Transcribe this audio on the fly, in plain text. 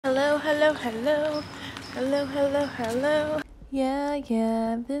hello, hello. Hello, hello, hello.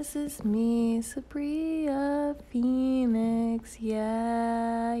 Yeah, this is me, SaBreaPhenix.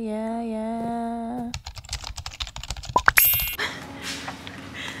 Yeah.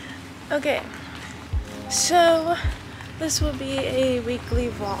 Okay, so this will be a weekly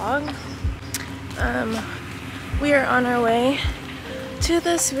vlog. We are on our way to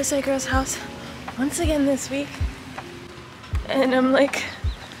the Suicide Girl's house once again this week. And I'm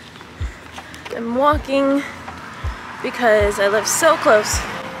walking because I live so close.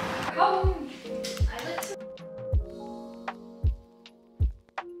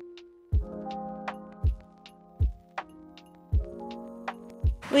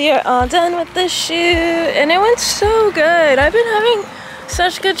 We are all done with the shoot and it went so good. I've been having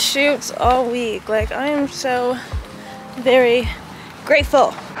such good shoots all week. Like, I am so very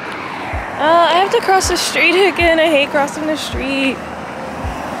grateful. I have to cross the street again. I hate crossing the street.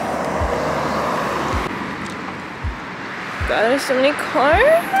 God, there's so many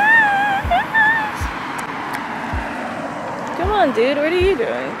cars. Come on, dude. What are you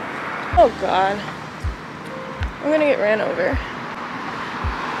doing? Oh, God. I'm gonna get ran over.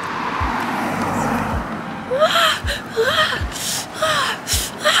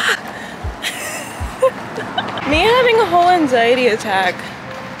 Me having a whole anxiety attack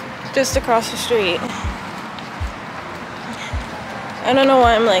just across the street. I don't know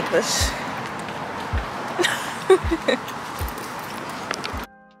why I'm like this.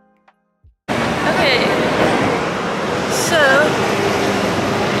 Okay, so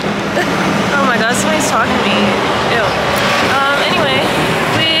oh my god, somebody's talking to me. Ew. Anyway,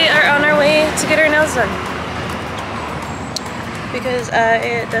 we are on our way to get our nails done because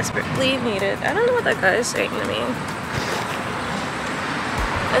I desperately need it. I don't know what that guy is saying to me.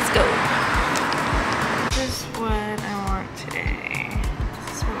 Let's go. This is what I want today.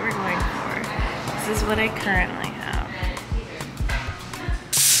 This is what we're going for. This is what I currently have.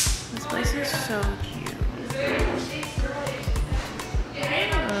 This place is so cute.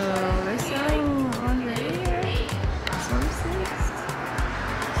 Oh, they're selling lingerie here. Swimsuits.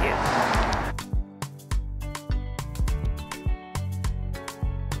 Cute.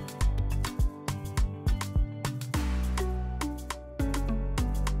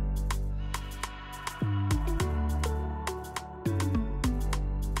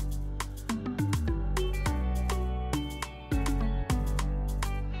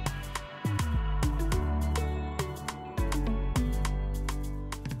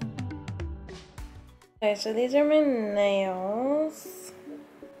 Okay, so these are my nails.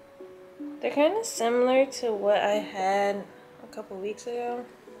 They're kind of similar to what I had a couple weeks ago.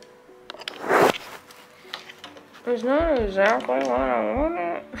 It's not exactly what I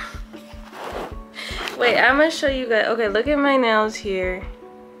wanted. Wait, I'm gonna show you guys. Okay, look at my nails here.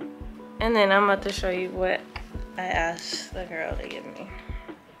 And then I'm about to show you what I asked the girl to give me.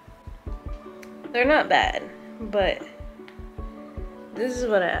 They're not bad, but this is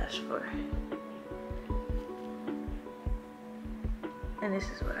what I asked for. And this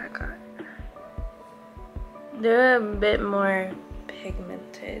is what I got. They're a bit more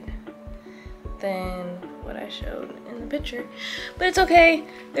pigmented than what I showed in the picture. But it's okay.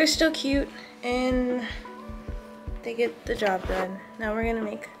 They're still cute and they get the job done. Now we're gonna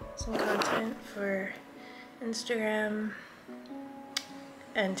make some content for Instagram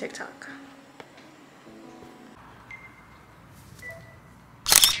and TikTok.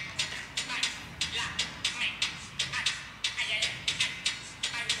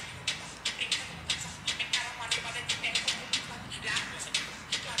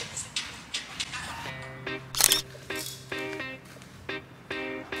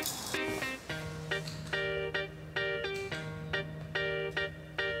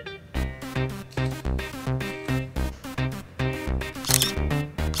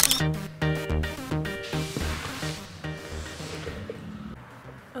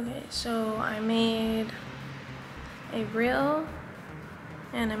 Okay, so I made a reel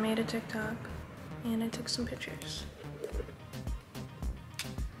and I made a TikTok and I took some pictures.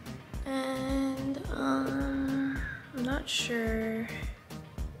 And I'm not sure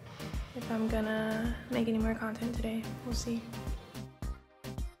if I'm gonna make any more content today. We'll see.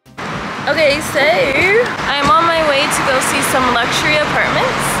 Okay, so I'm on my way to go see some luxury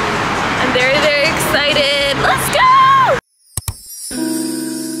apartments. I'm very, very excited. Let's go!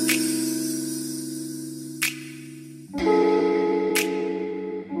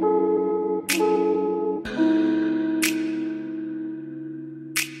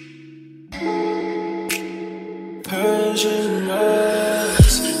 Persian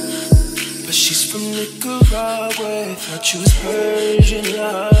eyes, but she's from Nicaragua. Thought you was Persian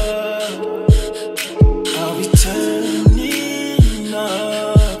love.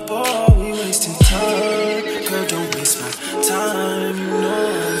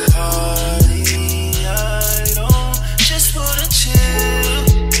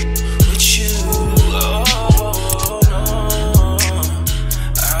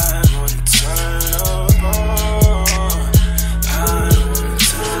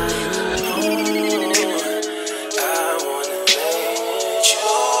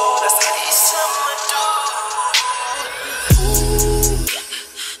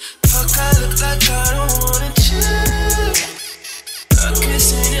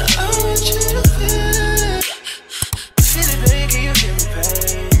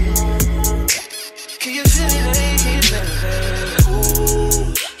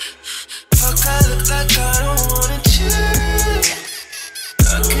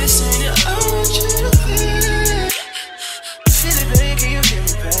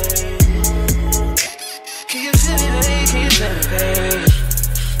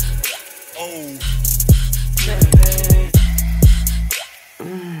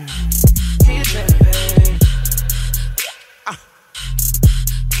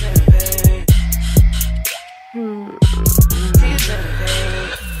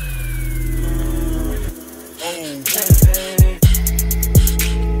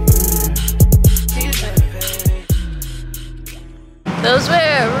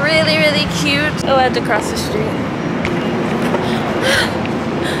 swear, really, really cute. Oh, I had to cross the street.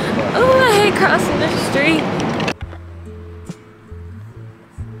 Oh, I hate crossing the street.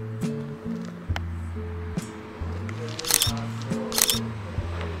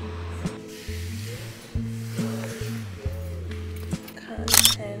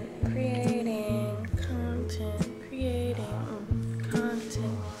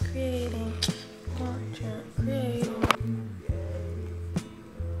 Content creating.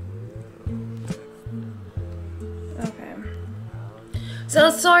 Okay.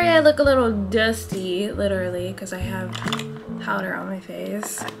 So sorry I look a little dusty, literally, because I have powder on my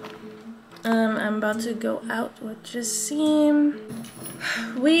face. I'm about to go out with Jassim.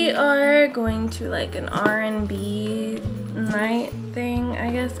 We are going to like an R&B night thing,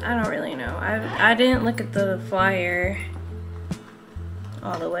 I guess. I don't really know. I didn't look at the flyer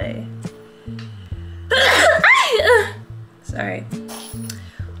all the way. Sorry.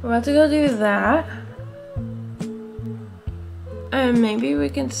 We're about to go do that. And maybe we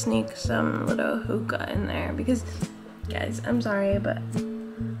can sneak some little hookah in there because, guys, I'm sorry, but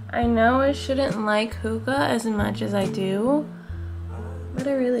I know I shouldn't like hookah as much as I do, but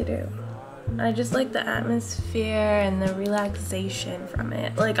I really do. I just like the atmosphere and the relaxation from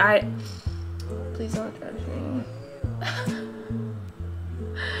it. Like, please don't judge me.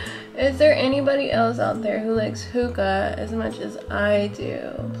 Is there anybody else out there who likes hookah as much as I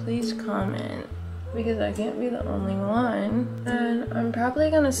do? Please comment, because I can't be the only one. And I'm probably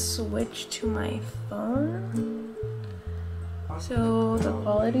gonna switch to my phone, so the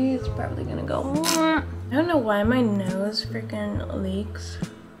quality is probably gonna go. I don't know why my nose freaking leaks.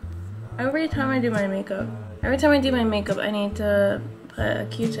 Every time I do my makeup, I need to put a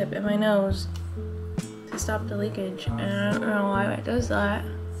Q-tip in my nose to stop the leakage. And I don't know why it does that,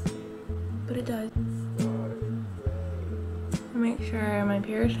 but it does. Make sure my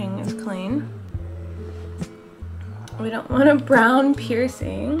piercing is clean. We don't want a brown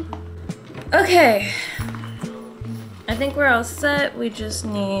piercing. Okay. I think we're all set. We just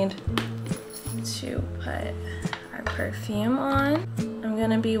need to put our perfume on. I'm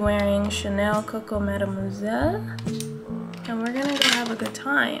gonna be wearing Chanel Coco Mademoiselle, and we're gonna go have a good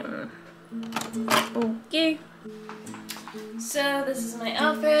time. Okay. So this is my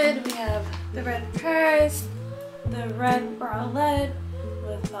outfit. We have the red purse, the red bralette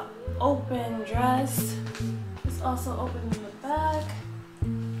with the open dress. It's also open in the back,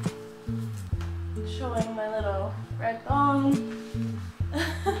 showing my little red thong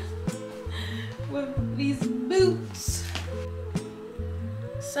with these boots.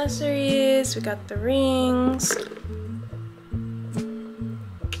 Accessories, we got the rings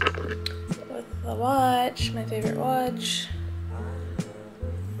with the watch, my favorite watch.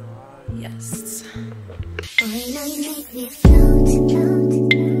 Yes. Why not make me float?